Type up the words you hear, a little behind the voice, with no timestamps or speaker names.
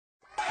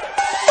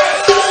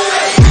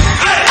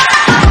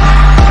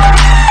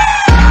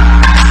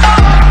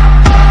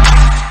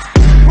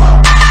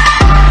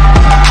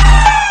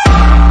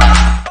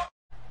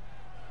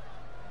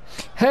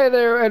Hey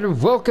there,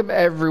 and welcome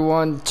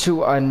everyone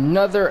to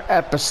another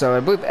episode, I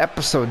believe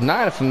episode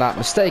 9 if I'm not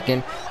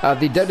mistaken, of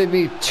the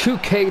WWE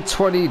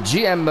 2K20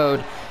 GM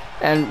Mode.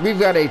 And we've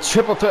got a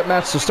triple threat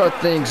match to start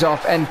things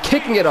off, and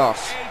kicking it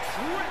off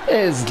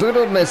is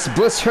Little Miss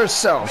Bliss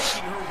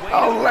herself,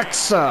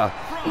 Alexa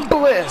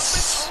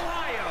Bliss.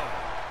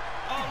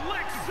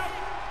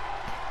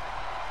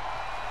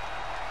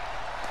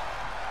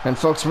 And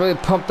folks, I'm really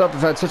pumped up.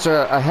 We've had such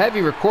a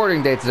heavy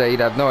recording day today, you'd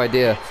have no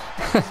idea.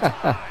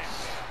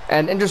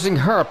 And interesting,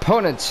 her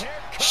opponent,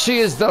 she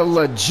is the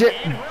legit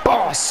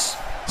boss,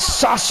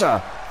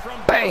 Sasha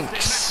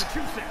Banks.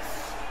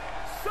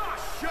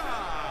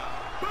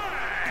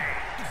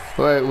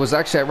 Well, it was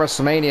actually at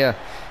WrestleMania.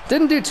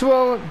 Didn't do too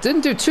well,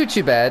 didn't do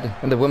too bad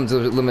in the Women's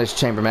Elimination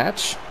Chamber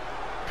match.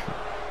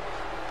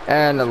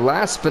 And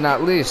last but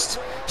not least,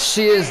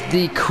 she is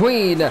the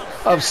Queen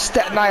of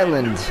Staten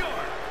Island.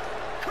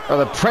 Or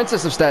the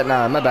Princess of Staten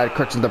Island, my bad,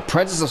 correction, the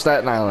Princess of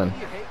Staten Island.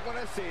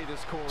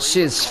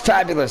 She is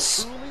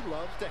fabulous.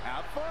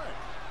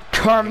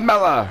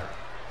 Carmella.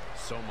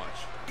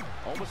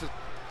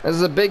 This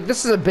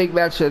is a big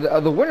match.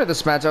 The winner of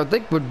this match, I would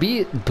think, would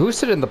be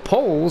boosted in the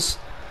polls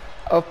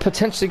of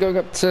potentially going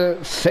up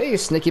to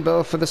face Nikki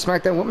Bella for the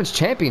SmackDown Women's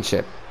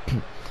Championship.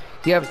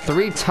 You have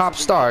 3 top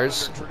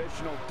stars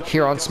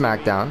here on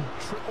SmackDown.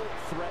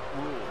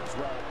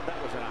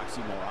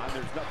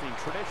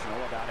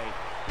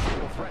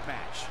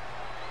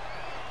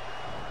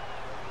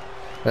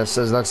 That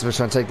says Alexa Bliss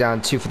trying to take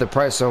down 2 for the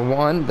price of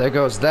 1. There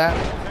goes that.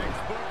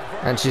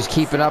 And she's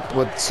keeping up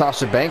with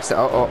Sasha Banks.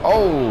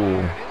 Oh.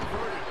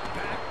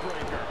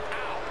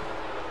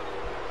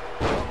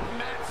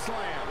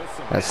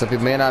 That some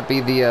people may not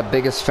be the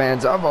biggest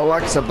fans of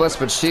Alexa Bliss,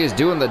 but she is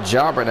doing the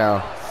job right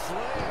now.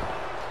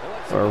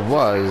 Or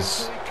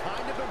was.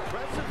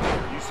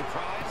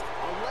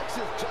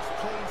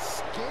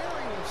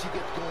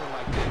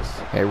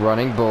 A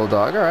running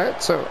bulldog.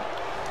 Alright, so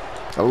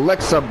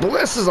Alexa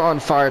Bliss is on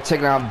fire,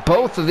 taking out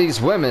both of these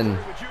women.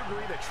 Would you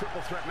agree that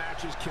triple threat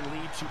matches can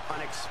lead to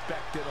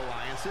unexpected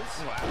alliances?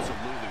 Well,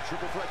 absolutely.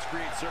 Triple threats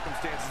create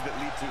circumstances that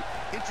lead to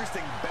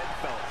interesting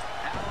bedfellows,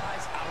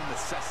 allies out of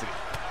necessity.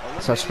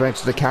 Sasha Banks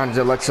to the counter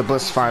to Alexa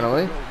Bliss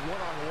finally.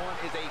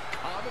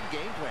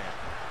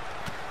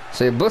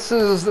 See, Bliss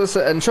is this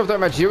in triple threat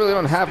match. You really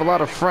don't have a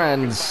lot of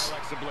friends,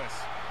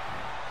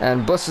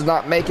 and Bliss is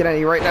not making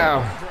any right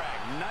now.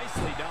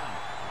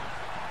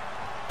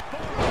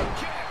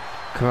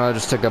 Come on, I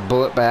just took a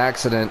bullet by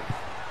accident.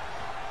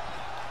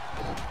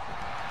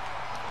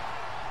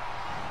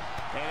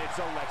 And it's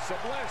Alexa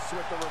Bliss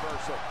with the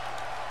reversal.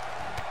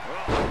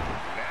 Oh,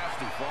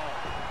 nasty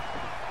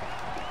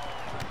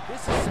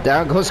fall.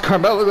 Down goes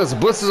Carmella because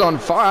Bliss is on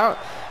fire.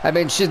 I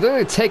mean, she's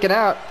literally taken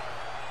out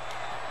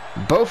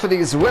both of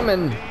these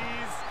women.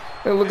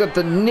 And look at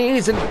the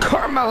knees, and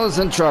Carmella's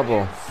in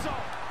trouble.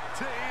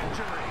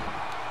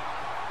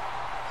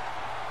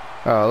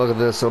 Oh, look at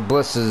this. So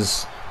Bliss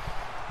is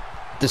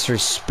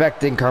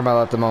disrespecting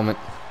Carmella at the moment.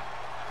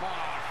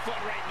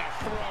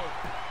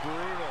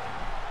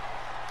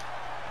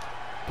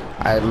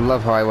 I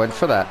love how I went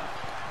for that.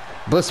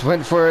 Bliss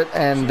went for it,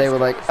 and they were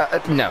like,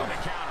 no.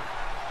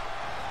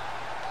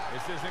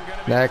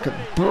 That could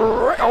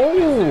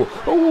oh,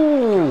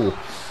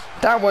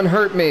 that one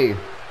hurt me.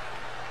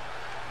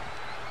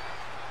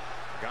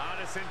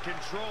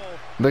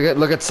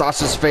 Look at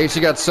Sasha's face.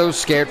 She got so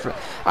scared.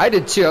 I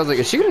did too. I was like,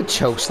 is she gonna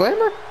choke slam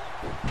her?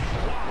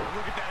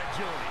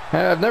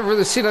 I've never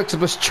really seen Alexa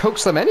Bliss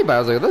chokeslam anybody. I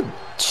was like, look,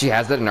 she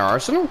has that in her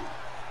arsenal.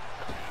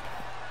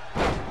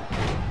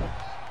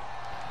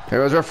 Here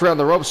goes referee on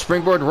the rope,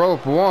 springboard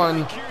rope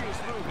 1.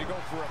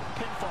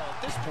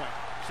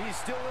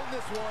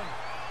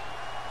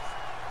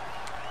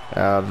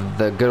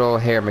 The good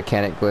old hair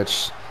mechanic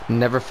glitch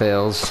never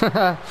fails.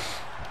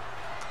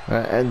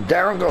 And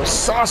down goes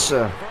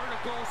Sasha.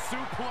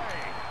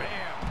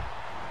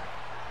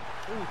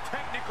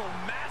 Technical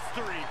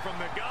mastery from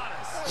the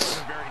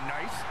goddess. Very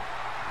nice.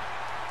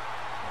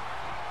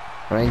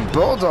 I mean,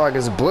 Bulldog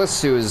is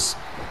Bliss, who is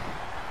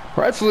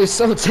rightfully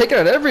so taking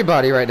out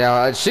everybody right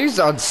now. She's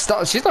on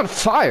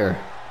fire.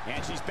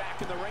 And she's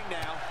back in the ring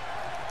now.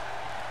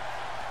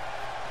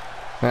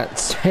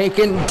 That's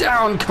taking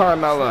down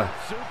Carmella.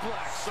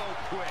 So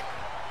quick.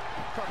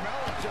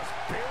 Carmella just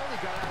barely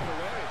got out of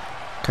the way.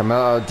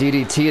 Carmella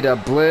DDT to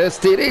Bliss.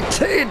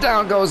 DDT,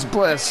 down goes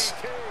Bliss.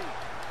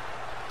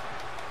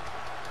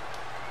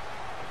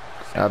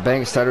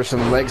 Banks started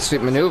some leg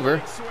sweep maneuver.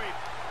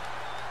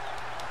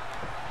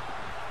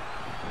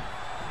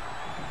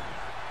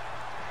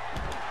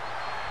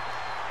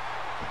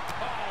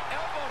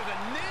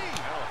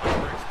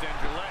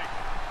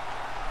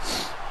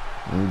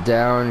 And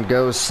down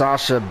goes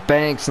Sasha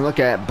Banks, and look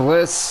at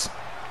Bliss.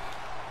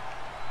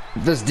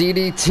 This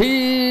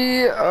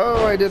DDT.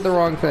 Oh, I did the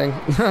wrong thing.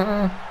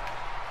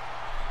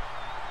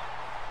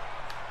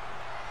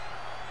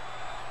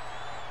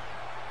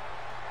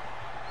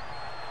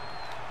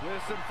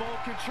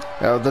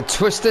 Oh, the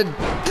twisted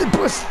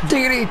Bliss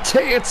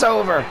DDT. It's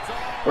over.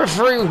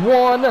 Referee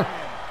 1,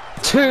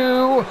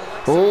 2.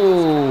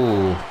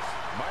 Ooh.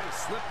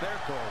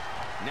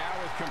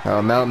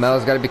 Oh,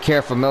 Mel's got to be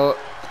careful. Mel,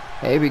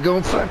 maybe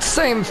going for that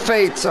same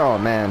fate. Oh,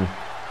 man.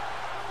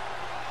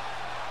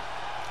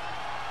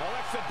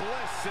 Alexa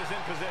Bliss is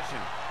in position.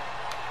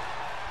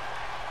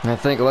 I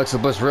think Alexa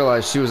Bliss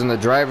realized she was in the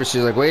driver's.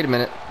 She's like, wait a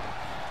minute.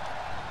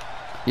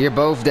 You're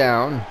both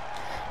down.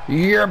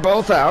 You're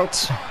both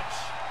out.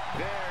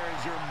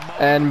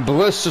 And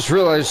Bliss just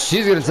realized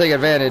she's going to take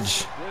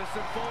advantage.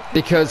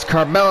 Because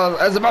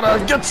Carmella is about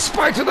to get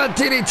spiked with that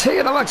DDT,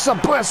 and Alexa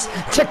Bliss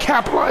to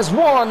capitalize.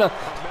 1,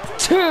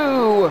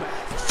 2,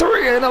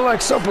 3, and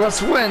Alexa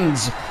Bliss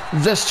wins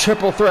this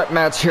triple threat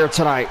match here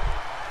tonight.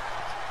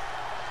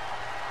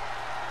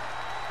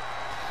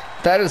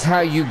 That is how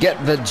you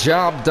get the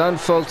job done,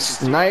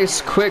 folks.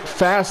 Nice, quick,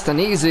 fast, and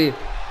easy.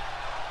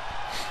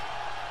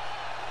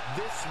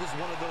 This was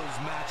one of those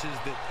matches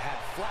that had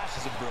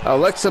flashes of brilliance.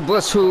 Alexa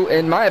Bliss, who,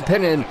 in my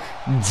opinion,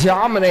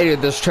 dominated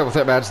this triple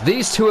threat match.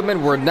 These two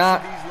women were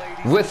not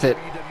with it.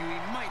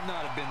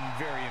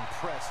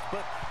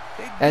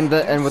 And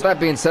with that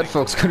being said,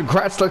 folks,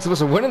 congrats Alexa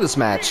Bliss on winning this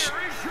match.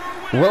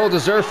 Well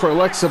deserved for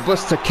Alexa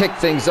Bliss to kick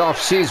things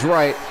off. She's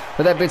right.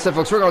 With that being said,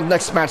 folks, we're going to the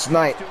next match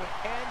tonight.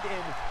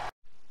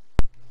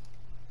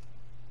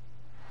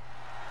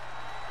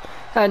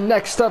 And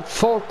next up,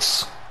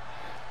 folks,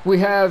 we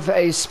have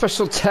a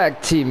special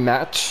tag team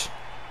match.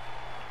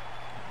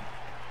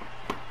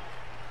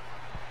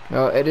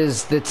 It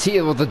is the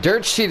the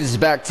dirt sheet is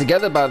back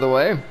together, by the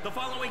way.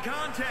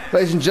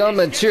 Ladies and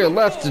gentlemen, to your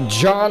left,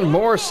 John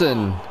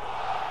Morrison.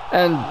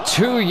 And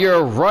to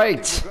your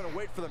right,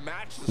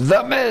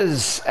 The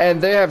Miz.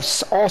 And they have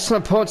awesome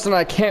opponents, and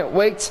I can't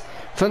wait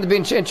for them to be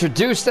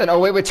introduced. And oh,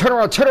 wait, turn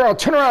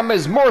around,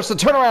 Miz. Morrison,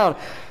 turn around.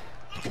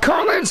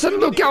 Carl Anderson,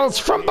 Luke Gallows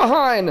from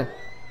behind.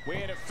 We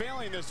had a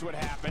feeling this would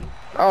happen.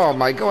 Oh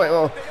my God!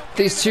 Well,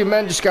 these two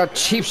men just got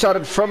cheap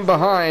shotted from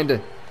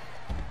behind.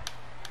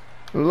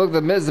 Look,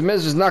 the Miz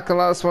is not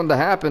gonna allow this one to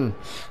happen.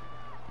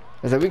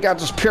 We got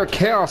just pure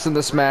chaos in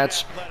this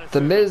match.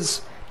 The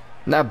Miz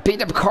now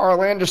beat up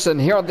Carl Anderson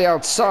here on the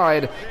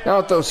outside. Now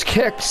with those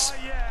kicks.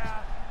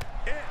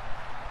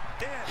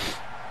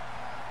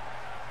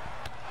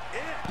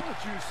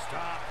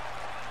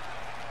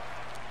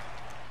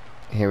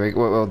 Here we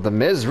go. Well, the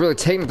Miz really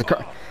taking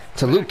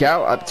to Luke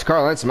out to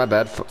Carl Anderson. My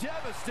bad.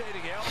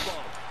 Devastating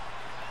elbow.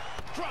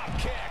 Drop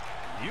kick.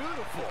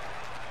 Beautiful.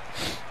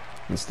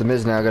 It's the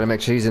Miz now. Got to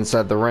make sure he's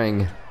inside the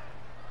ring.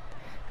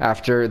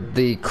 After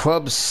the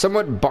club's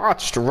somewhat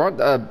botched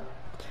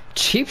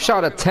cheap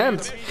shot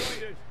attempt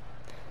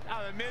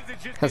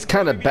has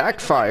kind of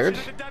backfired.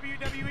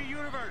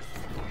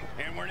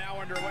 And we're now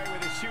underway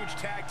with this huge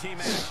tag team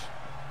match.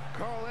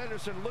 Carl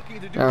Anderson looking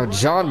to do Now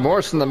John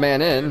Morrison, the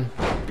man in.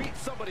 beat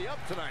somebody up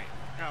tonight.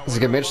 This is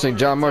gonna be interesting.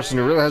 John Morrison,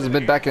 who really hasn't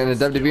been back in the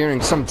WWE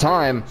in some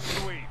time.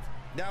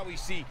 Now we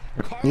see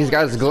He's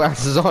got his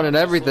glasses on and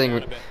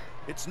everything.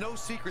 It's no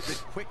secret that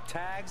quick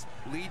tags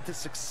lead to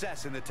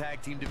success in the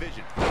tag team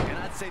division. And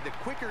I'd say the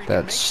quicker he can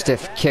That make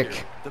stiff tag kick.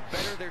 here, the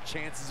better their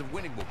chances of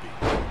winning will be.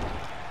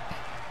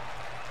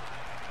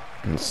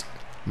 And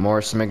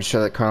Morrison making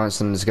sure that Carl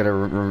Anderson is gonna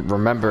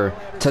remember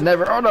to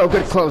never. Oh no!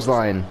 Good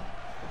clothesline.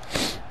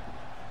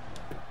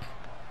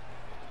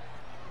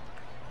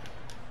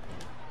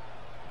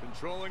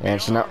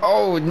 Anderson now.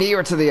 Oh, knee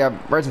right to the arm.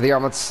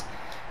 That's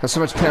so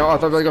much pain. Oh, I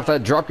thought we were going to go for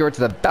that drop kick right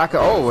to the back.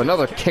 Oh,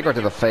 another kick right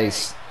to the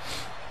face.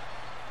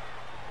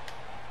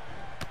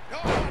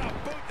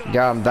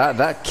 Got him.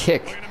 That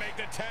kick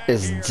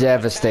is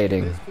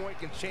devastating.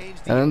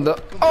 And then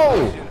the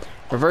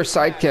reverse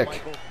side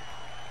kick.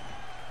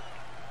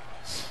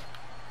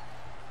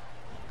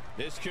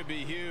 This could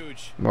be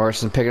huge.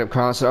 Morrison picking up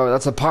Carl Anderson. Oh,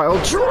 that's a pile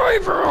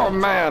driver. Oh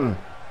man,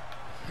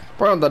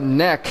 right on the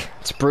neck.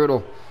 It's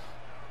brutal.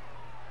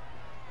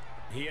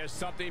 He has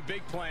something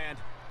big planned.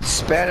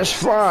 Spanish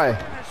Fly.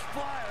 Spanish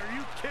Fly, are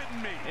you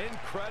kidding me?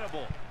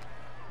 Incredible.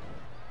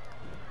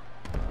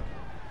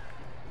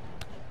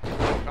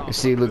 You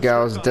see Luke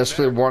Gallows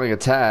desperately wanting a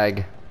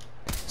tag.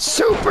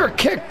 Super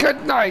kick,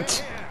 good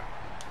night.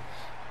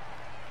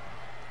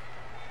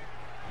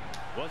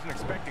 Wasn't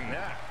expecting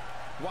that.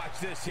 Watch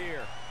this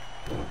here.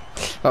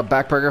 A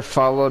backbreaker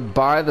followed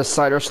by the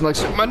side Russian leg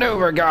sweep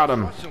maneuver. Got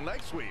him. Russian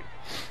leg sweep.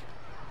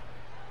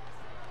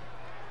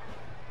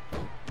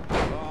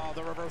 Oh,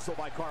 the reversal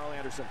by Carl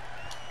Anderson.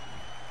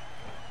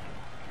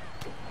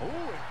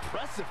 Oh,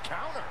 impressive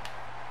counter.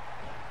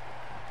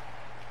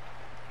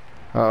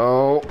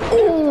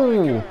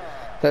 Oh,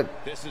 that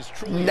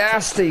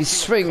nasty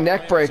swing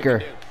neck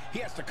breaker. He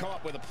has to come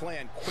up with a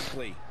plan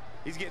quickly.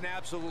 He's getting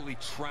absolutely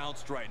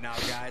trounced right now,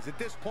 guys. At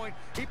this point,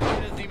 he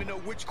probably doesn't even know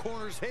which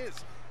corner's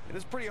his. And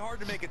it's pretty hard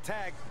to make a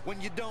tag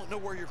when you don't know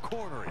where your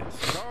corner is.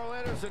 Carl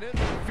Anderson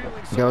isn't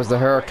feeling so Goes the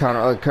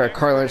hurricane.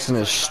 Carl Anderson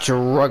is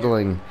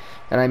struggling.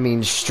 And I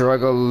mean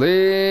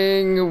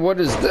struggling. What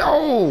is that?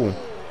 Oh!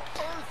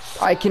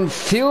 I can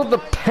feel the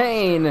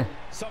pain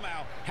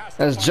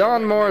as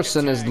John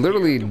Morrison is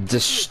literally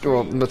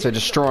let's say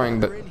destroying,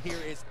 but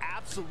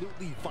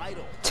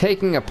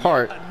taking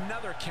apart.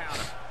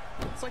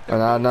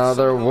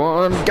 Another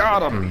one.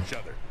 Got him.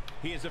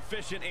 He is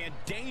efficient and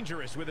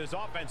dangerous with his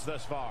offense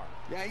thus far.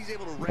 Yeah, he's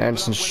able to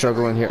Anderson's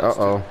struggling here.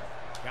 Uh-oh.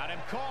 Got him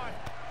caught.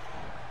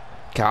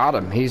 Got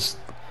him. He's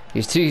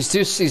too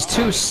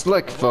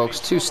slick, folks.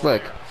 Too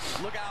slick.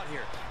 Look out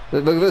here.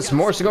 Look at this.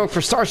 Morrison going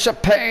for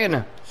Starship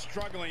Pain.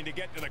 Struggling to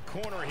get to the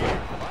corner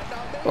here.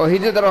 Well, he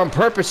did that on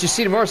purpose. You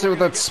see Morrison with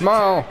that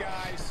smile.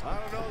 I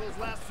don't know, those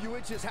last few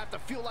inches have to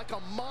feel like a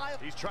mile.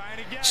 He's trying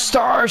again.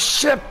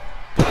 Starship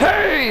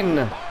Pain.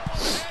 Those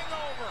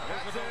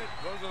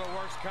are the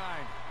worst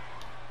kind.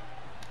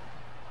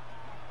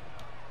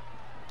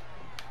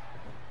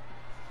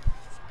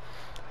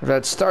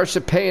 That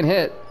Starship Pain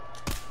hit.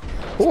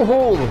 Ooh.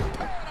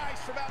 Paradise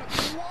from out of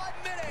quad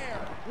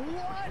midair.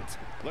 What?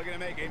 Looking to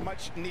make a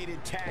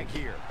much-needed tag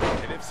here.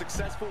 And if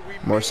successful, we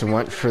Morrison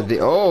went for the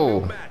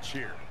match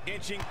here.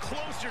 Inching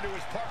closer to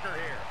his partner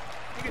here.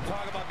 You can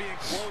talk about being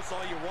close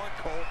all you want,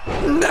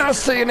 Cole.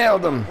 Nasty, you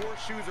nailed him.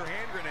 Horseshoes or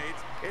hand grenades,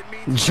 it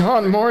means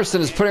John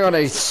Morrison is putting on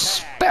a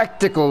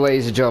spectacle,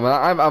 ladies and gentlemen.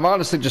 I'm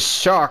honestly just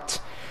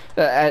shocked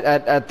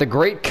at the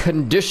great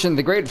condition,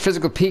 the great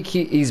physical peak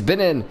he's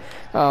been in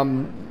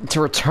to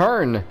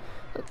return.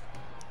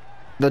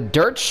 The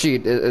dirt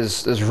sheet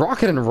is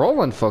rocking and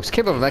rolling, folks.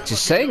 Can't believe I'm actually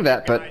saying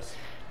that, but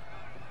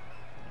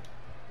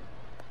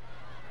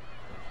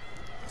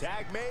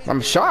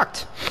I'm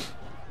shocked.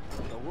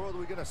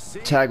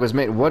 Tag was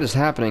made. What is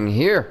happening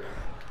here?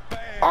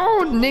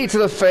 Oh, knee to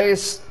the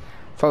face.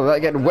 Follow that,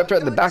 getting whipped right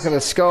in the back of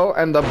the skull,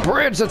 and the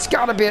bridge. That's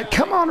got to be it.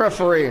 Come on,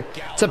 referee.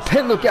 It's a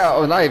pin look out.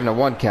 Oh, not even a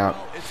 1 count.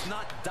 It's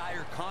not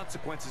dire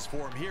consequences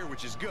for him here,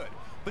 which is good.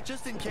 But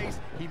just in case,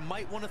 he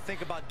might want to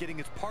think about getting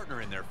his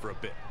partner in there for a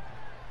bit.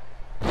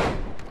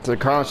 So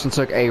Carlson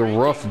took a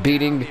rough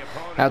beating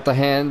at the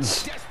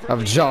hands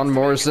of John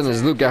Morrison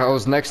as Luke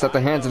Gallows next at the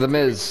hands of The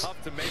Miz.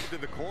 Tough to make it to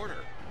the corner.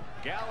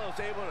 Gallows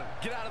able to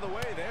get out of the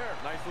way there.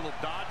 Nice little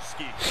dodge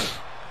ski.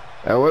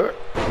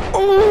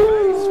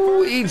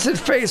 Oh, eats it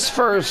face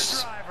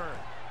first.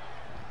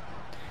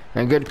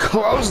 And good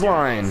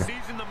clothesline.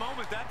 Seizing the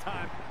moment that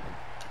time.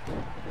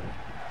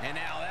 And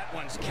now that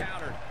one's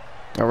countered.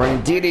 A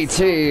running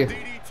DDT.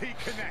 DDT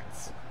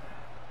connects.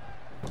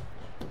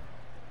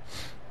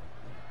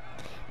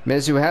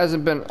 Miz, who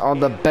hasn't been on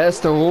the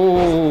best.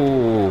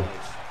 Oh.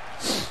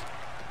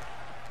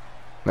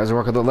 Doesn't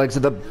work on the legs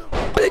of the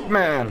big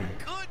man.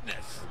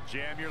 Goodness.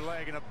 Jam your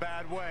leg in a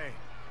bad way.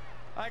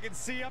 I can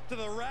see up to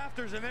the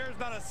rafters, and there's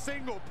not a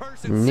single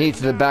person. Knee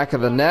to the back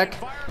of the neck.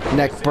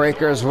 Neck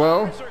breaker as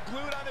well.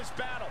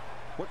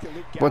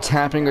 What's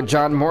happening with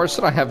John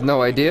Morrison? I have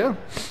no idea.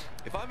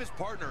 If I'm his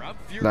partner, I'm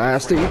furious.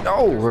 Nasty.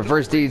 Oh,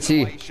 reverse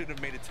DDT. He should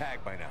have made a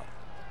tag by now.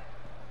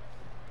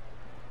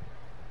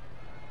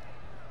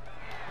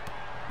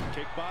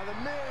 Kick by the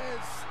Miz.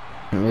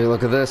 Hey,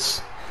 look at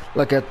this.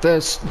 Look at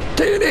this.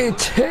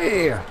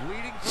 DDT.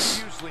 Bleeding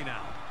profusely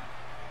now.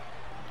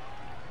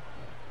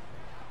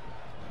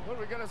 What are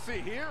we gonna see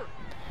here?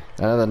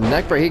 The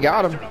neck break. He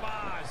got him.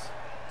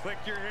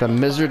 The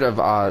Wizard of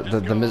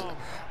Oz.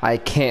 I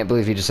can't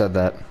believe he just said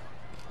that.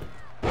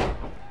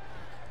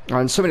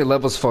 On so many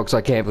levels, folks,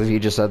 I can't believe he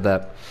just said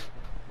that.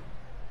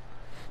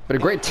 But a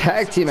great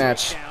tag team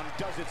match.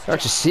 We're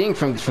actually seeing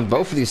from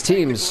both of these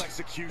teams.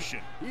 He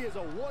is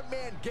a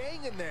one-man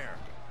gang in there.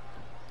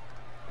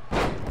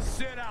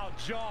 Sit out,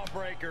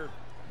 jawbreaker.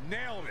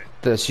 Nailed it.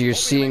 This, you're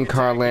seeing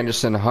Carl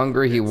Anderson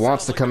hungry. He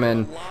wants to come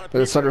in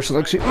with a Thunder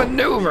Selection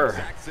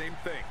maneuver. Same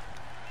thing.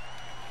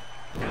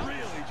 Really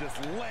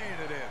just laying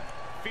it in.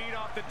 Feed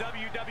off the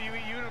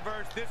WWE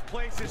universe. This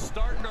place is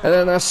starting to. And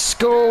then a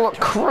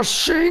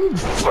skull-crushing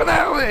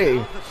finale.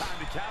 Now's the time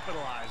to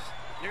capitalize.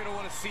 You're gonna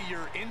want to see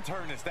your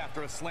internist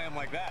after a slam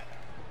like that.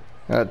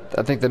 I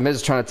think the Miz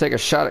is trying to take a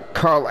shot at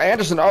Carl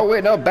Anderson. Oh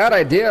wait, no, bad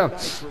idea.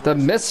 The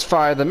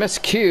misfire, the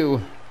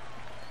miscue.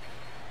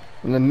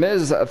 And the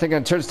Miz, I think,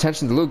 turns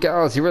attention to Luke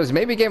Gallows. He realized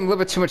maybe he gave him a little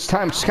bit too much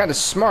time. Just kind of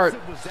smart.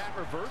 Was that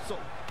reversal?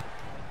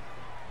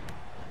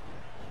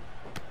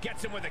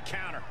 Gets him with a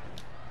counter.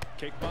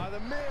 Kick by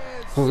the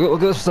Miz.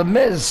 Look at this, the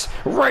Miz,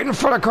 right in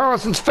front of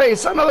Carlson's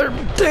face. Another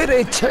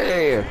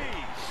DDT.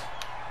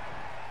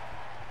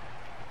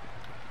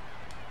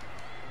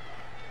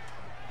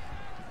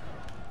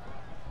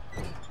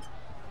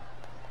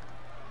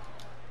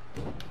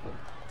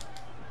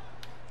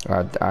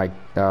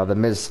 The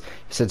Miz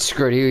said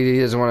screw it, he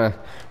doesn't want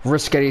to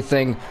risk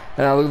anything.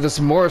 And now look at this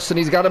Morrison,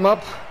 he's got him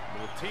up.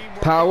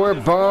 Power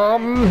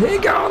bomb, he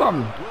got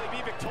him. Will he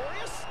be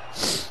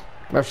victorious?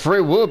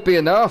 Referee, will it be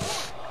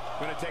enough?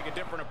 Gonna take a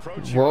different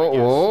approach here, Whoa,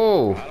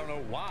 whoa. I don't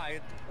know why.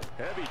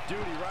 Heavy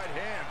duty right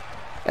hand.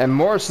 And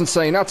Morrison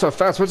saying not so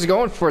fast. What's he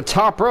going for?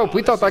 Top rope.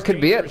 We thought that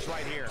could be it.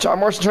 John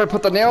Morrison trying to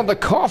put the nail in the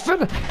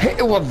coffin.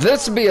 Hey, will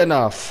this be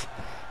enough?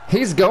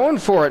 He's going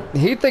for it.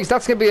 He thinks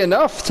that's going to be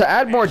enough to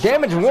add more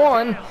damage.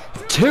 1,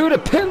 2 to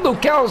pin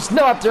Luke Gallows.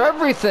 No, after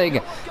everything.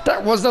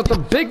 That was not the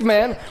big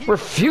man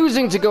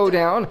refusing to go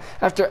down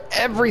after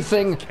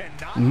everything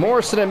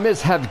Morrison and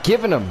Miz have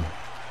given him.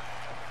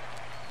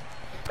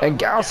 And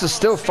Gallows is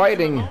still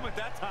fighting.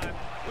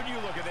 When you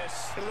look at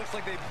this, it looks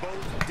like they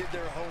both did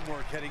their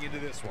homework heading into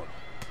this one.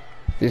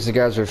 These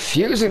guys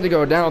refusing to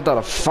go down without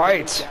a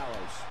fight.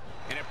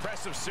 An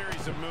impressive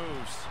series of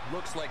moves.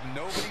 Looks like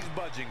nobody's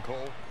budging,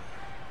 Cole.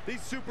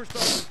 These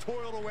superstars have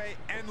toiled away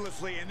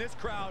endlessly, and this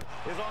crowd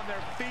is on their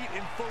feet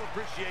in full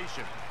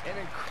appreciation. An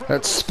incredible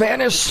That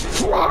Spanish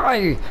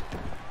fly.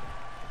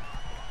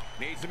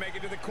 Needs to make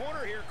it to the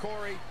corner here,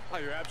 Corey. Oh,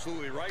 you're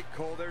absolutely right,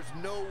 Cole. There's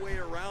no way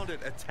around it.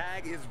 A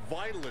tag is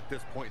vital at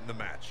this point in the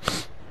match.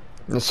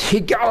 He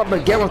got him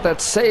again with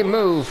that same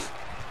move.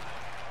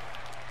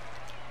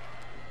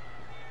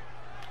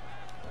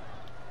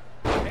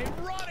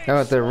 Now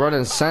what they're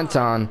running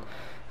senton.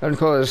 I don't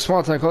call it a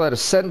swanton, I call that a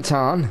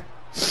senton.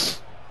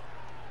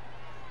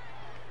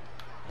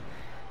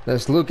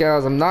 This Luke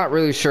Gallows, I'm not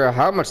really sure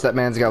how much that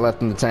man's got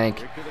left in the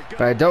tank,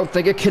 but I don't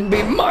think it can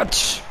be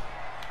much.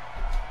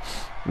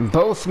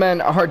 Both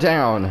men are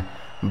down.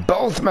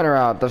 Both men are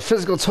out. The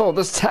physical toll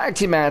this tag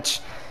team match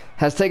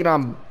has taken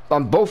on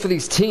both of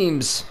these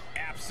teams.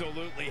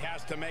 Absolutely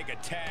has to make a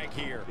tag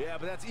here. Yeah,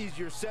 but that's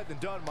easier said than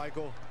done,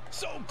 Michael.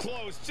 So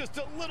close, just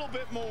a little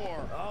bit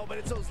more. Oh, but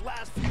it's those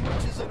last few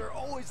inches that are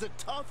always the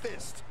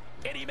toughest.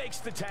 And he makes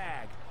the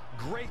tag.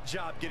 Great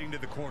job getting to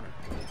the corner.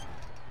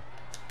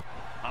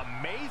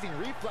 Amazing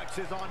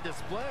reflexes on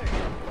display.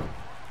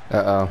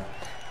 Uh-oh.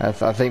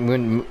 I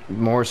think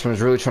Morrison was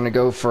really trying to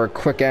go for a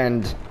quick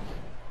end.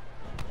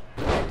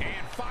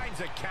 And finds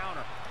a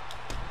counter.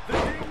 The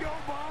Dingo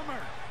Bomber.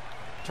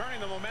 Turning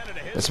the momentum to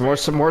his. It's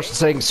Morrison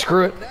saying,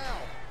 screw it.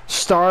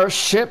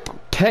 Starship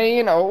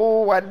Pain.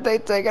 Oh, why did they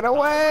take it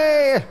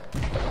away?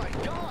 Oh my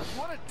God,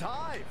 what a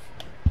dive.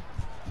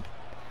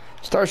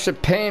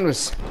 Starship Pain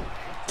was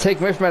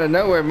taken away from out of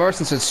nowhere.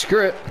 Morrison said,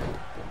 screw it.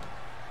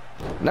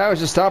 Now he's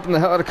just stopping the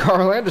hell out of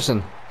Carl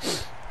Anderson.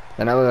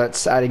 And now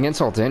that's adding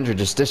insult to injury,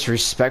 just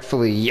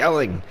disrespectfully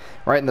yelling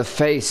right in the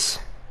face.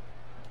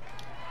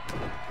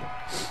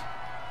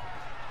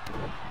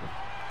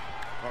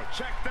 Oh,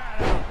 check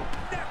that out.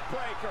 Neck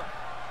breaker.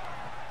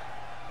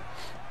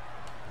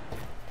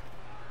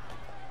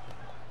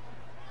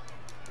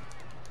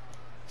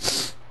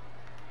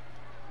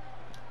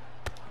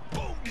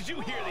 Boom, did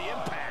you hear the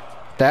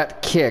impact?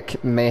 That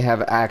kick may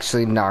have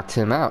actually knocked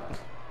him out.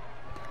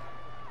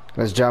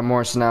 As John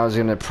Morrison now is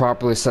going to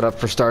properly set up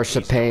for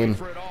Starship Pain.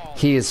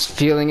 He is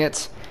feeling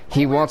it.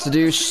 He wants to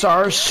do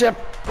Starship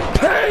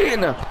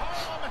Pain! That's it.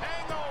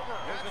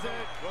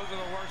 Those are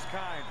the worst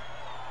kind.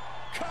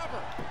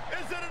 Cover.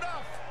 Is it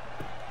enough?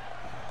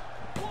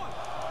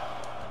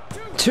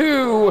 1, 2,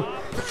 2,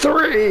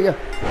 3,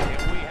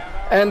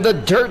 and the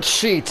dirt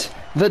sheet.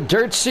 The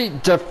dirt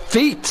sheet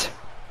defeat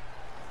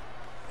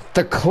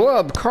the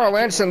club, Carl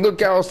Anderson, Luke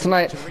Gallows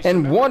tonight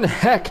in one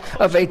heck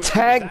of a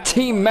tag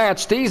team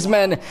match. These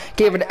men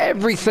gave it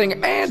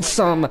everything and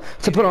some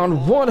to put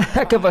on one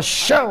heck of a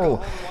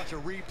show.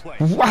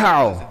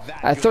 Wow,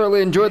 I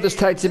thoroughly enjoyed this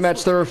tag team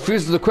match. The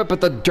refusal to quit, but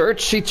the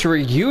Dirt Sheets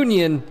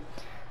reunion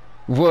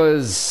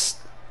was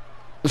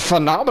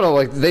phenomenal.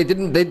 Like they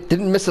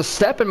didn't miss a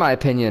step in my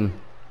opinion.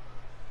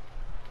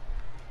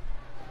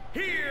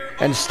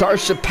 And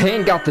Starship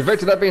Pain got the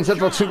victory. That being said,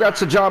 folks, congrats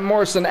to John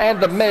Morrison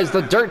and The Miz,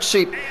 the Dirt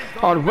Sheet,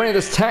 on winning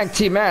this tag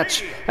team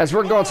match as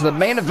we're going to the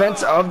main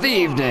event of the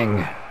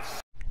evening.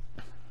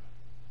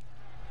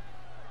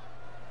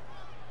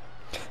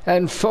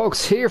 And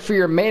folks, here for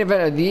your main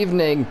event of the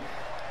evening,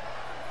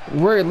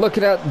 we're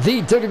looking at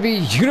the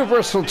WWE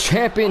Universal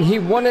Champion. He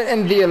won it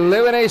in the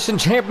Elimination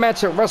Chamber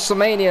match at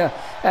WrestleMania,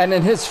 and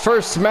in his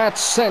first match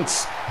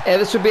since. And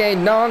this would be a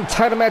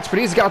non-title match, but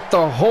he's got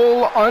the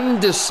whole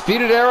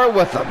Undisputed Era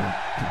with him.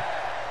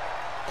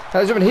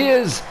 Ladies and gentlemen, he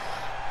is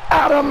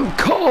Adam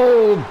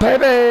Cole,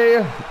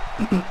 baby!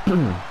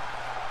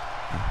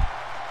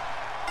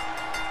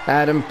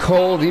 Adam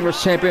Cole, the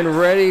Universal Champion,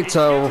 ready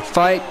to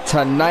fight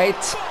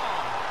tonight.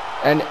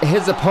 And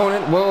his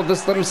opponent, well,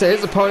 just let me say,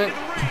 his opponent,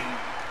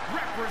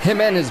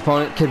 him and his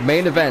opponent could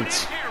main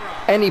event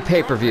any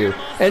pay-per-view,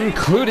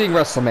 including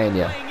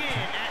WrestleMania.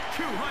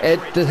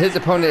 His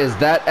opponent is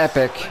that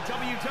epic.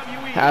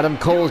 Adam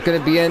Cole is going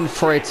to be in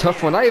for a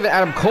tough one. Not even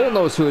Adam Cole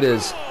knows who it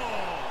is.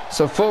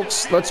 So,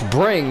 folks, let's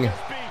bring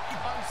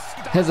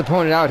his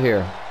opponent out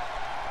here.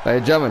 Ladies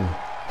and gentlemen,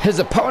 his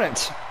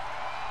opponent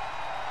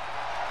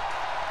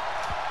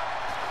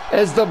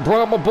is the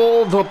Brahma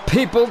Bull, the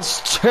People's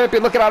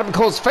Champion. Look at Adam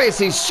Cole's face.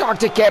 He's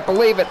shocked. He can't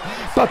believe it.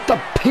 But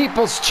the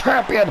People's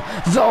Champion,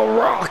 The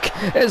Rock,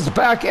 is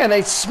back, and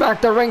they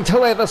smack the ring to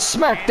lay the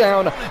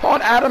smackdown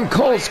on Adam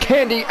Cole's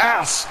candy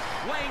ass.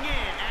 Weighing in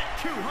at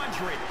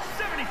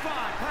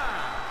 275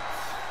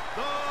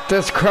 pounds.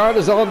 This crowd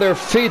is on their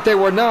feet. They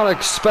were not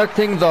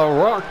expecting The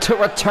Rock to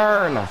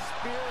return,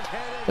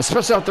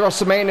 especially after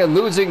WrestleMania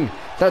losing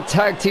that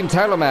tag team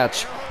title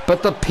match.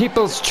 But the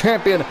People's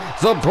Champion,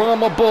 the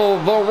Brahma Bull,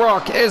 The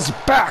Rock, is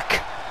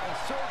back.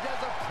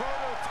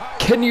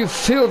 Can you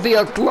feel the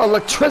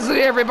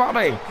electricity,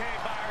 everybody?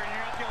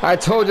 I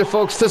told you,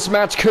 folks, this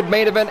match could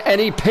main event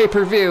any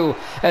pay-per-view,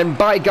 and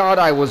by God,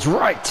 I was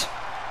right.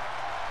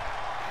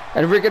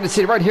 And we're going to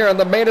see it right here on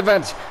the main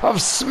event of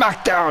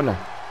SmackDown.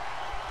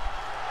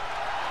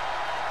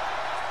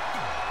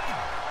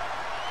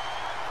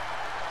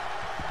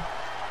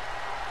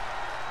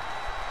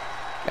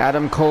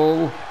 Adam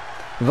Cole,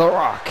 The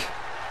Rock.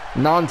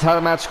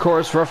 Non-title match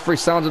course. Referee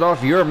sounds it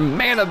off. Your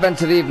main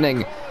event of the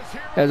evening.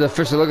 As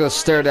officially look at the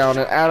stare down,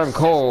 and Adam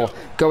Cole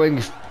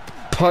going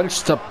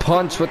punch to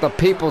punch with the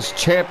People's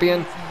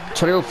Champion.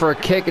 Trying to go for a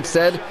kick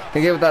instead.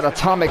 And give it that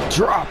atomic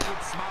drop.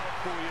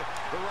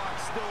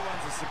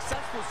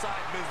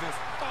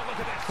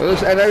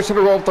 And there's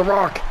somebody roll up The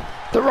Rock.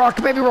 The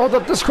Rock maybe rolled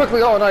up this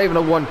quickly. Oh, not even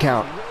a 1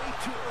 count.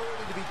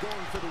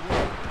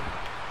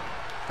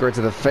 Right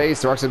to the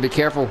face. The Rock's gonna be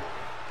careful.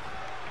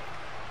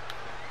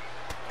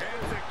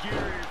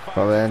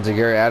 Oh, then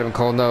Gary, Adam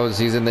Cole knows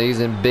he's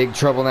in big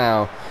trouble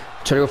now.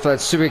 Try to go for that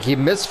super kick. He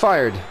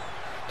misfired.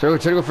 Try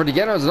to go for it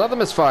again. There's another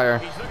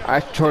misfire.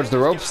 Towards the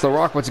ropes. The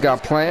Rock, what's he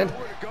got planned?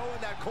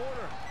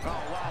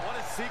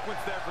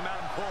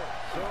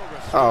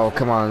 Oh,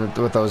 come on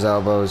with those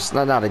elbows.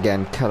 Not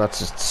again. God, that's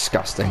just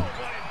disgusting.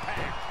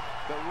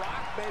 The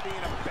Rock may be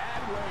in a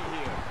bad way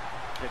here.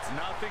 It's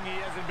nothing he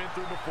hasn't been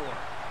through before.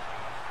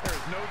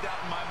 There's no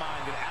doubt in my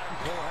mind that Adam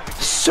Cole has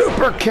a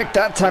super kick.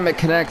 That time it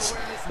connects.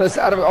 That's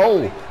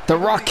oh, The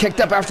Rock kicked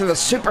up after the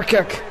super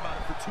kick.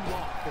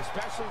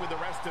 especially with the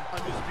rest of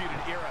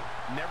Undisputed Era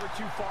never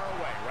too far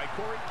away, right,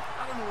 Corey?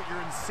 I don't know what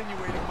you're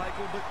insinuating,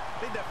 Michael, but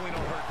they definitely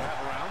don't hurt to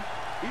have around.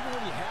 Even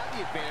when you have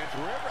the advantage,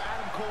 wherever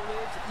Adam Cole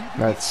is, you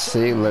can Let's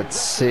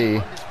see.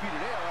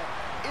 Undisputed Era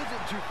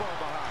isn't too far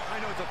behind. I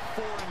know it's a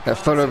foreign That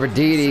foot over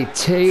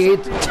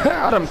DDT.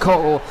 Adam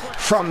Cole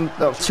from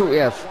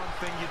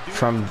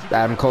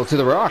Adam Cole to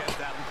The Rock.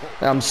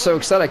 I'm so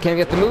excited I can't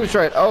get the moves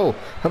right. Oh,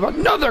 how about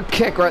another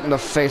kick right in the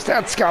face?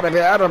 That's got to be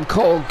Adam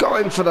Cole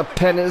going for the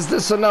pin. Is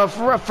this enough?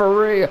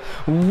 Referee,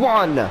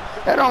 1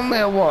 and only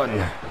a 1. He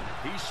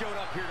showed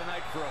up here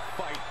tonight for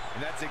a fight,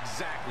 and that's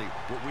exactly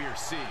what we are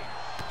seeing.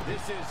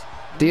 This is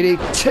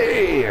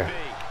DDT.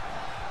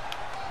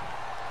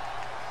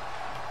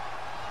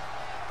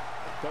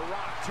 The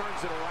Rock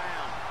turns it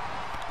around.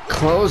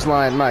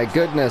 Clothesline, my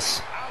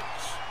goodness.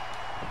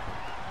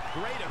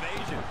 Great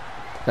evasion.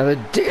 Now the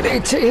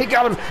DDT, he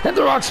got him, and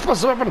The Rock's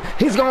busted open.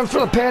 He's going for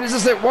the pin. Is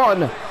this it?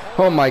 1?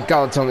 Oh my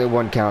God, it's only a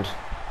 1 count.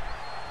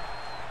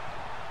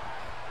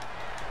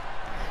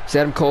 It's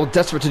Adam Cole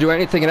desperate to do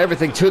anything and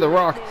everything to The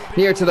Rock.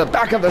 Near to the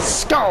back of the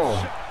skull.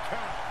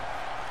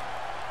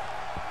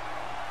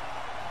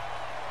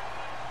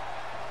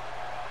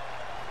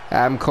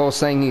 Adam Cole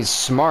saying he's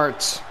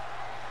smart.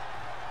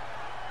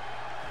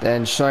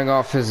 Then showing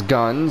off his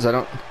guns. I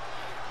don't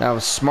know how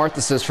smart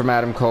this is from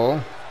Adam Cole.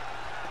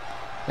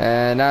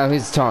 And now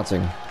he's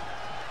taunting. A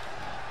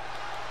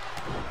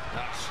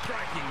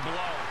striking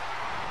blow.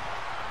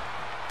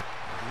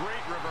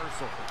 Great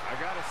reversal. I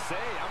gotta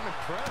say, I'm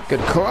impressed.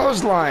 Good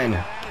clothesline.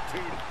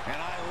 Attitude, and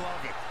I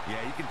love it.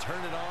 Yeah, you can turn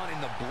it on in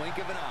the blink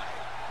of an eye.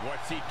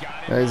 What's he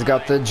got in He's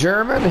got the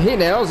German. He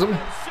nails him.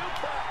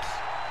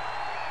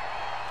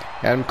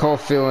 Adam Cole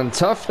feeling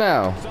tough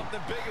now.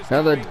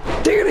 Another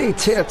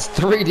DDT. That's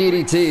 3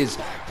 DDTs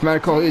from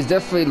Adam Cole. He's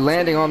definitely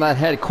landing on that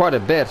head quite a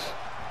bit.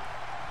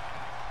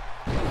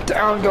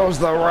 Down goes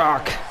The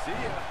Rock.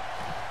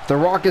 The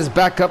Rock is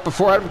back up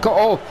before Adam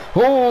Cole.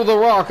 Oh, The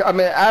Rock.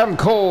 Adam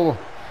Cole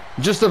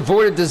just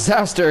avoided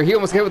disaster. He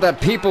almost got with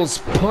that People's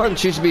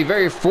Punch. He should be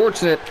very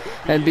fortunate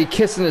and be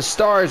kissing his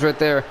stars right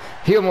there.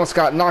 He almost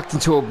got knocked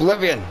into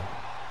oblivion.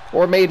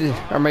 Or made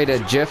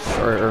a GIF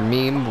or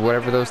meme,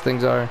 whatever those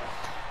things are.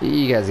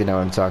 You guys know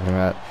what I'm talking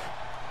about.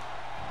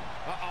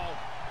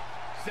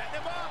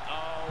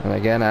 And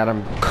again,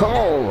 Adam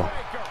Cole.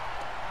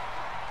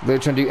 They're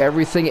trying to do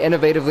everything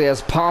innovatively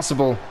as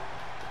possible.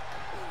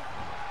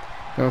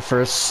 Going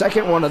for a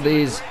second one of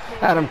these.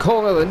 Adam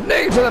Cole with a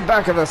knee to the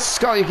back of the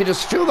skull. You can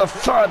just feel the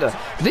thud,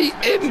 the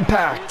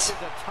impact.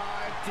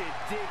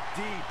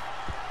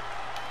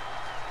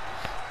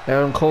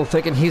 Adam Cole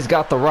thinking he's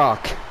got The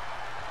Rock.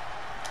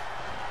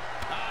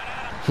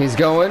 He's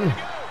going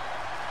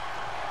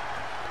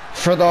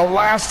for the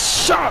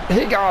last shot.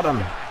 He got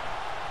him.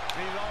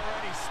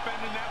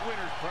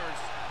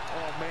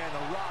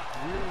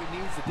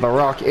 The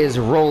Rock is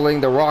rolling.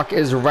 The Rock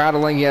is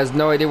rattling. He has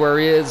no idea where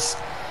he is.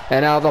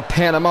 And now the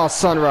Panama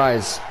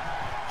Sunrise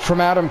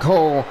from Adam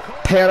Cole.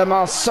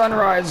 Panama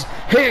Sunrise.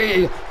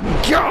 He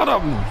got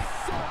him.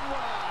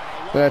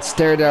 That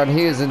stare down.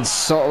 He is in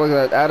salt. Look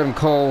at that. Adam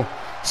Cole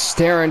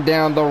staring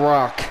down The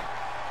Rock,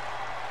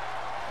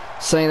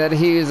 saying that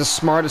he is the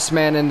smartest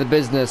man in the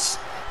business.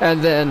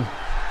 And then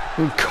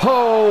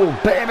Cole,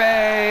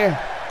 baby.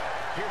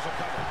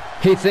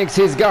 He thinks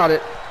he's got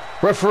it.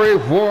 Referee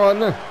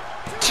 1,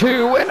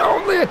 2, and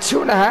only a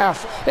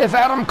 2.5. If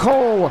Adam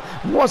Cole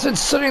wasn't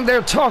sitting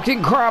there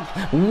talking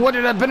crap, would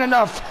it have been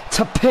enough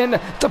to pin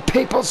the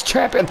People's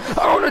Champion?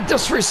 Oh, and a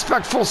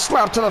disrespectful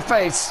slap to the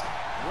face.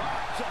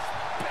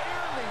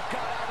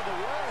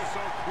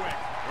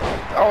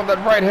 Oh,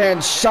 that right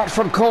hand shot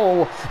from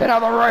Cole, and now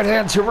the right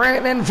hand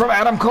ran in from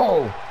Adam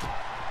Cole.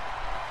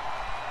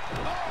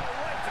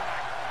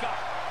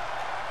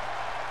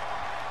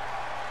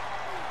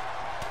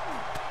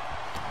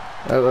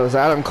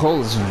 Adam Cole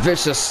is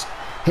vicious.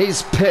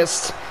 He's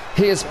pissed.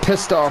 He is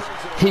pissed off.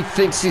 He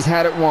thinks he's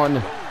had it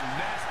won.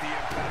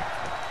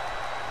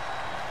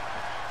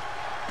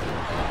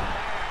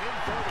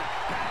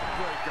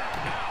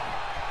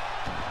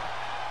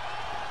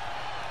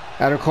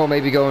 Adam Cole may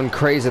be going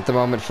crazy at the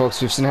moment,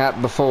 folks. We've seen it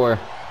happen before.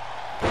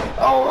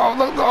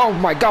 Oh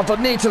my God, the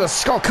knee to the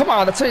skull. Come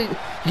on, that's how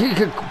you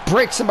could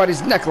break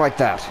somebody's neck like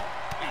that.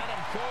 Adam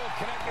Cole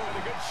connected with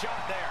a good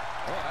shot there.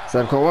 So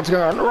Adam Cole once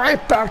again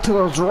right back to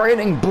those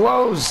raining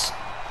blows.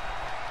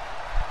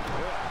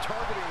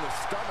 Targeting the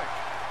stomach.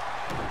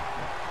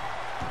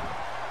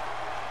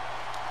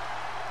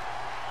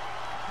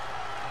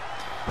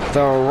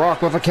 The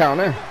Rock with a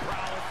counter.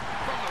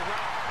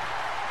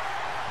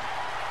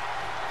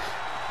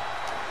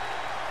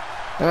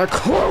 And a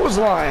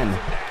clothesline.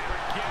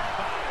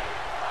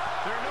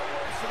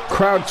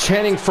 Crowd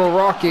chanting for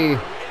Rocky. And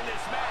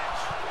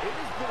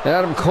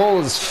Adam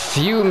Cole is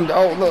fumed.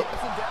 Oh, look.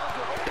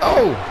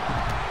 Oh.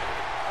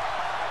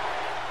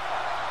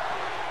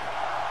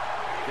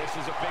 This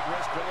is a big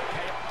risk.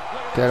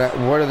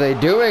 What are they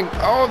doing?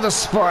 Oh, the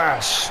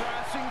splash.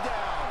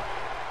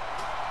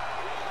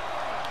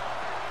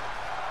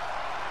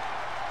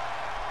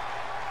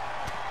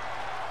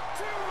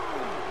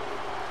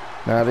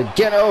 Now to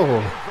get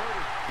over.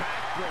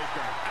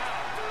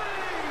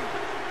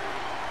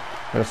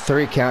 A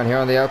 3 count here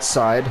on the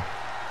outside.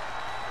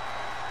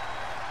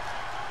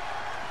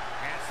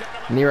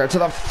 Knee right to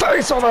the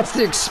face. Oh, that's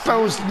the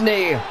exposed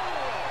knee.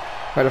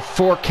 Right, a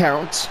 4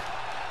 count.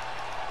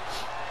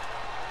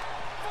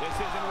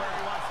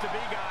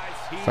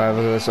 5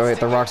 of this. Oh, wait,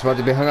 the Rock's about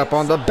to be hung up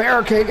on the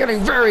barricade,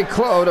 getting very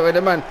close. Oh, wait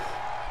a minute.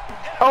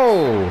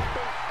 Oh.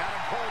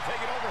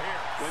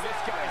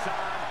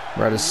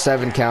 Right, a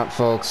 7 count,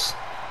 folks.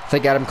 I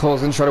think Adam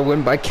Cole's gonna try to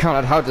win by count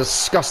out. How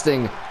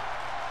disgusting.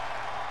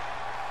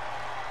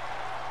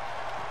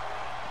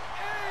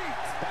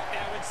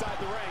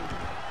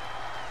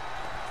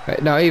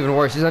 Right, no, even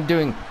worse. He's not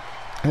doing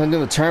the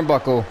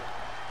turnbuckle.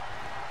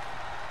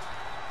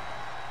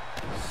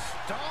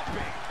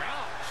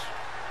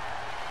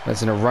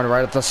 That's gonna run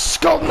right at the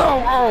skull.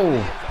 No!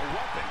 Oh!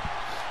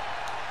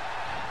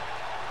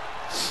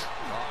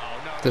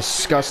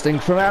 Disgusting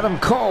from Adam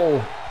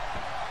Cole.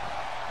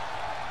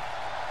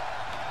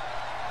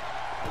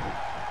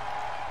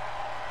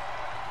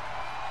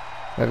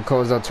 Adam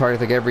Cole is now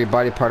targeting every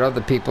body part of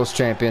the People's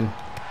Champion.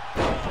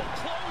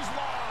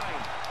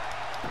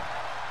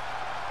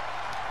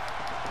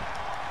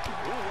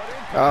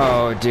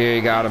 Oh, dear,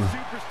 he got him.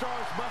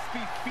 Superstars must be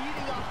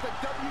feeding off the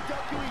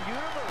WWE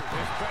universe.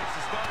 This place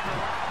is starting to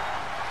rock.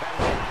 That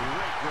was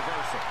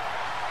a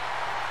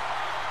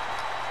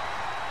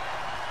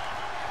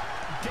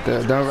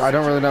great reversal. I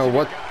don't really know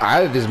what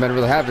either of these men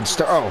really have in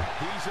store. Oh.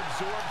 He's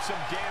absorbed some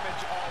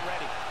damage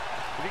already.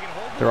 If he can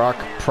hold The Rock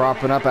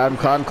propping up Adam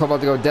Cole. Adam Cole about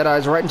to go dead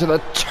eyes right into the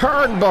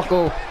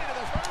turnbuckle.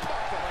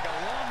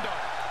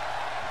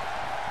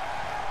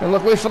 And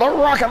luckily for The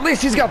Rock, at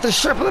least he's got the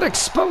strip with an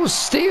exposed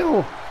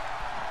steel.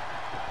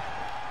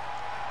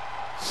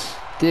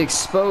 The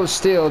exposed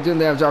steel doing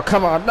the damage. Oh,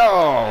 come on,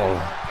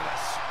 no!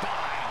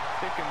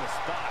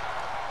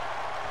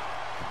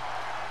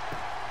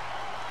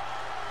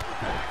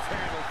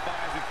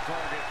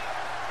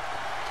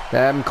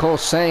 Adam Cole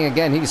saying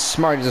again, he's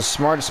smart. He's the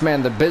smartest man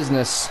in the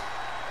business.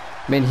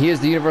 I mean, he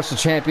is the Universal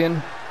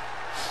Champion.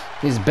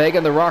 He's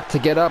begging The Rock to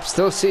get up.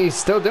 Still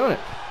doing it.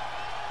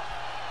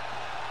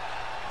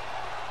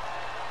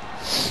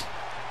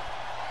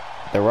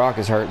 The Rock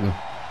is hurting.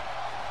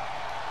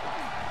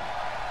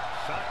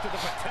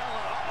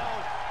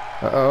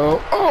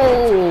 Uh-oh.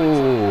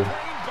 Oh!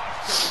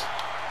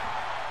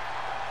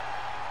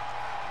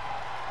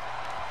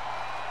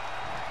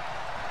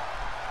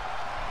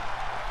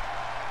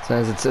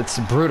 Says it's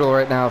brutal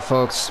right now,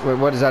 folks. Wait,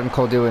 what is Adam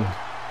Cole doing?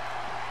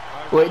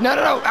 Wait,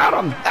 no,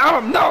 Adam,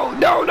 no,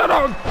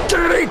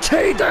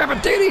 DDT, damn it,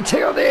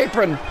 DDT on the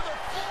apron.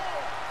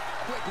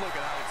 Quick look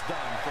at how it's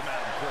done from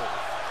Adam Cole.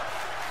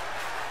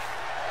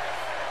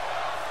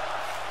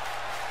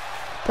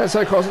 That's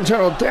how he calls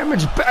internal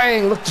damage.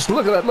 Bang! Look at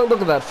that.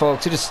 Look at that,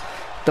 folks.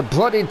 The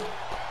bloody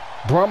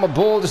Brahma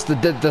Bull, just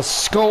the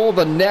skull,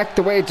 the neck,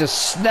 the way it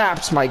just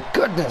snaps. My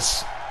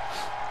goodness.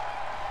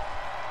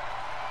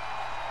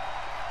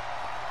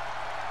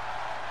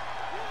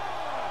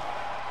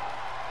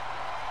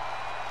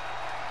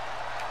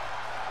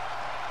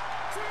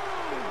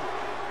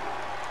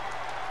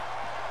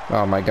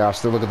 Oh my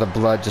gosh, look at the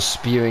blood just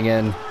spewing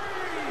in.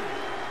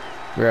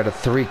 We're at a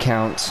 3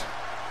 count.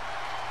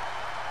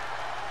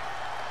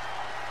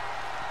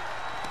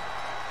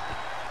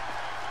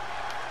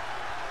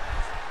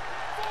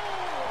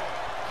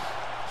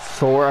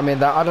 I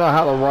mean, I don't know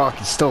how The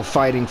Rock is still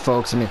fighting,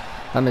 folks. I mean,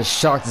 I'm as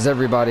shocked as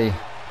everybody.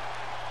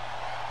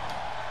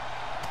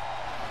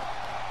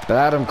 But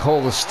Adam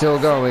Cole is still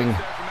going.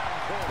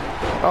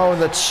 Oh,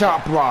 the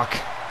chop block.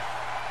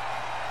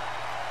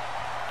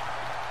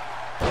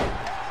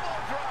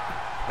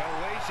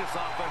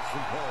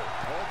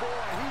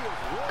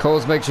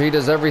 Cole's make sure he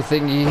does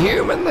everything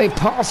humanly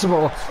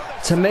possible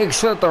to make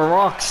sure that The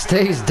Rock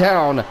stays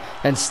down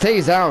and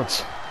stays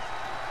out.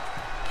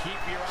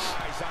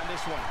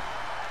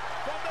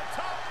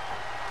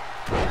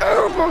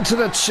 Elbow to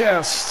the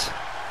chest.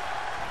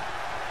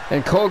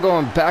 And Cole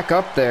going back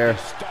up there.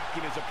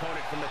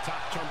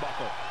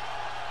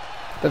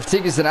 The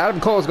fatigue is that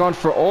Adam Cole has gone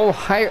for all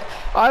high.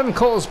 Adam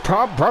Cole has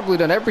probably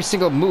done every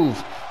single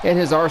move in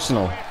his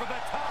arsenal.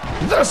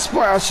 The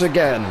splash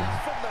again.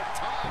 From the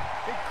top.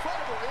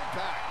 Incredible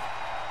impact.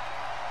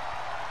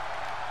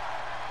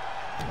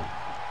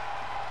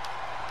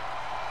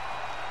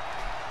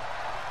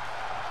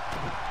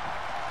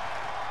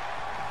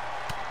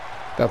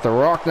 Got The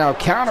Rock now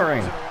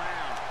countering.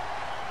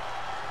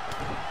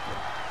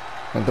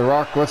 And The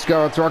Rock, let's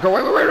go. It's Rock. Wait.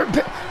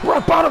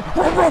 Rock bottom.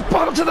 Rock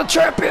bottom to the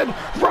champion.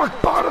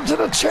 Rock bottom to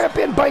the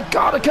champion. By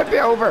God, it could be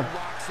over.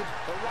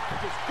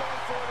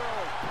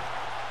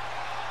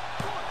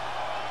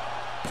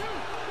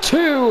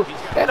 Two,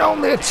 and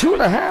only a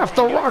 2.5.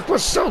 The Rock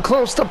was so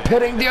close to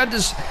pinning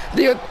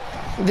the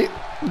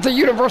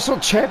Universal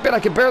Champion. I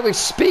can barely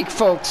speak,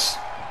 folks.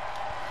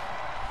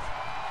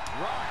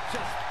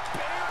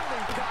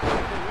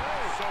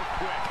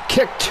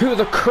 Kick to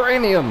the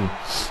cranium.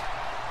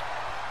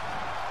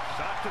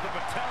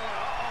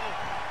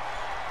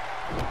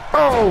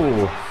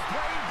 Oh!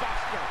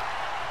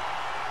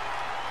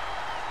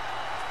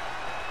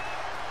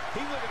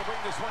 He's looking to bring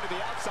this one to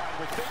the outside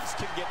where things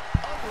can get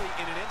ugly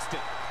in an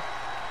instant.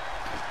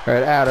 All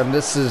right, Adam,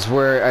 this is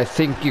where I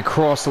think you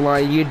cross the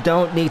line. You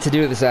don't need to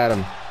do this,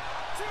 Adam.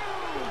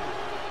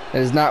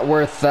 It is not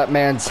worth that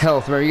man's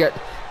health. Remember, you got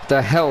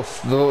the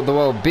health, the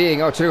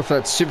well-being. Oh, too, for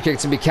that super kick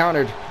to be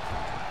countered.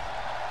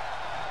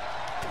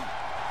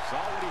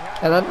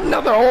 And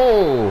another,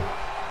 oh!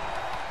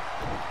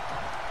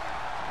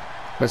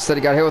 But instead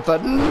he got hit with a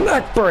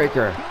neck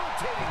breaker.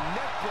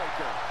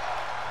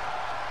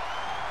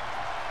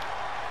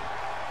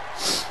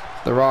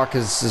 The Rock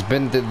has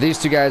been these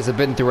two guys have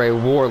been through a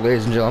war,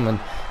 ladies and gentlemen.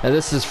 And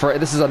this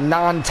is a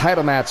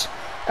non-title match.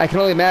 I can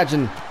only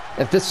imagine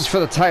if this was for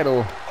the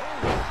title,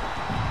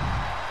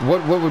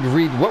 what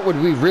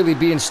would we really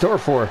be in store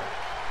for?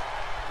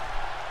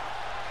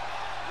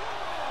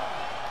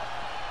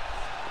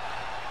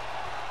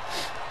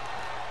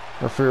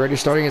 Referee already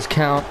starting his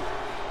count.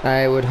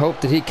 I would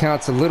hope that he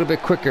counts a little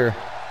bit quicker,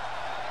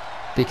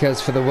 because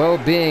for the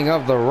well-being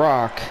of The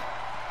Rock,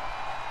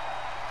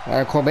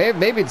 Cole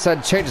maybe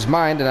decided to change his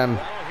mind, and I'm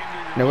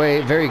in a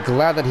way very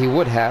glad that he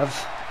would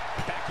have.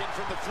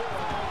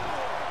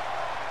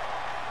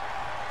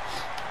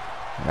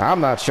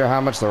 I'm not sure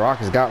how much The Rock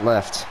has got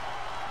left.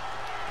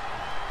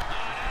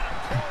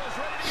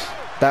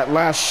 That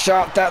last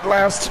shot,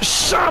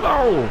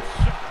 oh!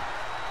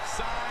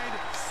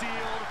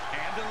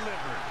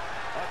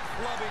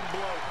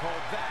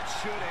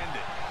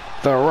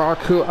 The Rock,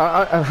 who,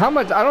 how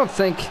much, I don't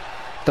think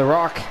The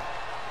Rock,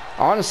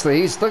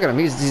 honestly, look at him,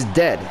 he's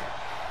dead.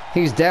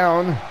 He's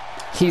down,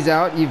 he's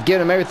out, you've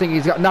given him everything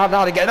he's got.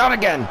 Not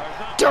again.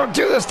 Don't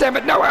do this, damn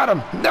it, no,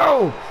 Adam,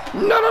 no.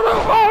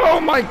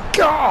 Oh my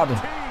God.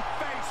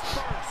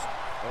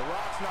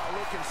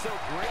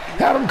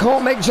 Adam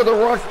Cole making sure The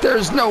Rock,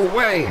 there's no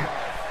way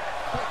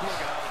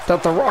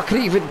that The Rock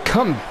could even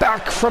come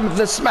back from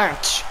this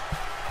match.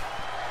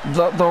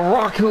 The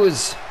Rock who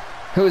is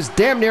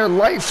damn near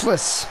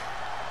lifeless.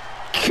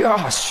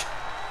 Gosh.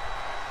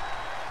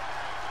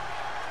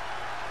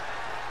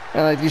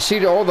 And like you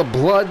see all the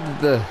blood,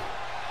 the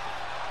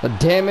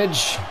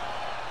damage.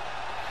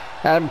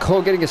 Adam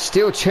Cole getting a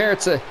steel chair.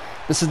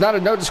 This is not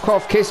a no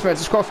disqualification match.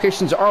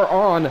 Disqualifications are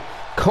on.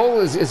 Cole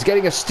is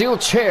getting a steel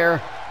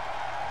chair.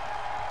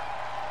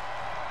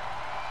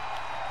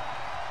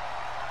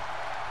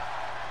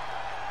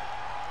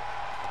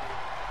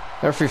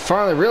 Referee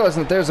finally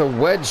realizing that there's a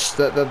wedge,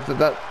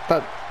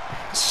 that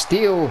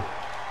steel.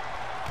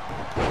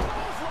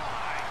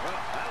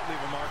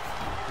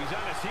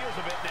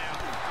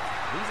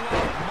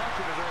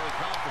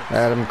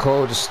 Adam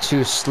Cole just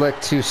too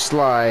slick, too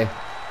sly.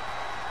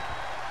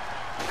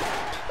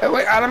 Oh,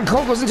 wait, Adam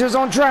Cole goes into his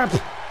own trap.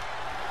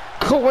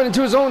 Cole went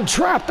into his own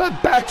trap.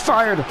 That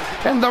backfired.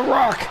 And The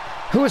Rock,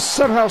 who is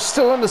somehow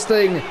still in this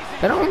thing,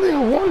 and only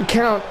a 1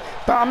 count.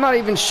 But I'm not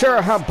even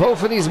sure how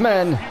both of these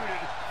men,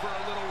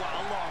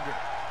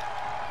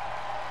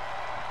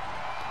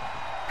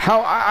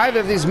 how either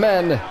of these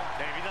men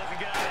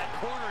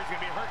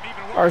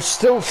are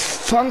still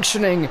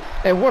functioning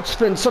in what's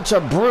been such a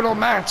brutal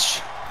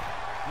match.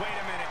 Wait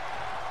a minute.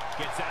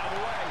 Gets out of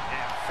the way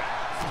and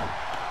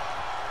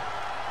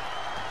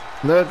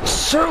fast. The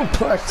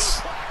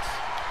suplex.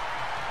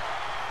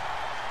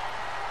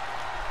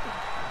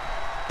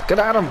 Look at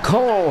Adam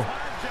Cole.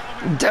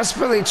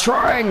 Desperately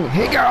trying.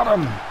 He got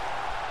him.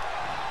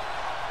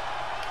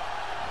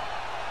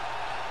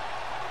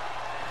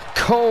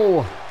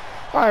 Cole.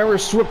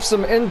 Irish whips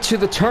him into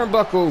the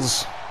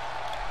turnbuckles.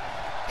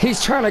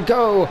 He's trying to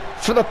go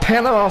for the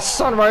Panama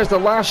Sunrise. The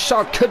last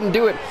shot couldn't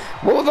do it.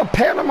 Will the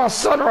Panama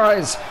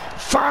Sunrise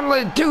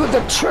finally do the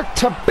trick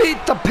to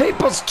beat the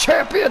People's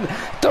Champion?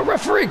 The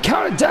referee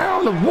counted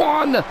down.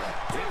 1,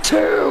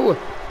 2,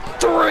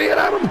 3, and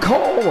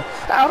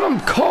Adam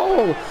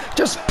Cole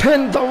just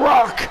pinned The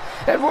Rock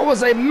in what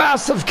was a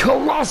massive,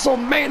 colossal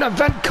main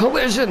event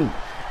collision.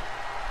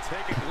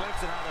 Take a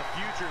glimpse at how the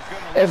future is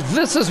going to if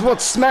this is what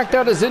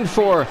SmackDown is in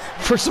for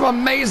some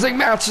amazing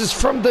matches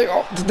from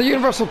the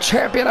Universal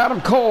Champion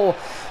Adam Cole,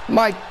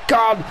 my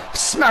God,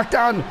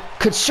 SmackDown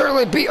could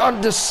surely be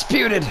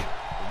undisputed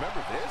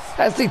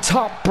as the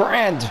top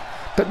brand.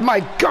 But my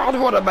God,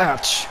 what a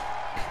match!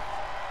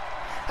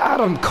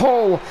 Adam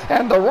Cole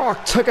and The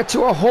Rock took it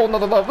to a whole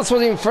nother level. This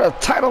wasn't even for a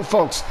title,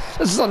 folks.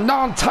 This is a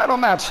non-title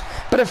match,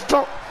 but it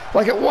felt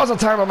like it was a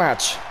title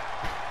match.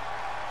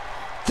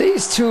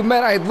 These two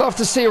men, I'd love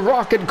to see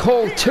Rock and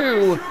Cole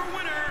too.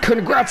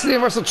 Congrats to the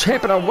Universal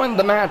Champion on winning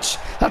the match.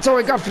 That's all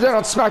we got for today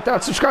on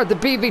SmackDown. Subscribe to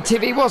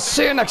BVTV. We'll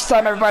see you next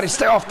time, everybody.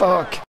 Stay off the hook.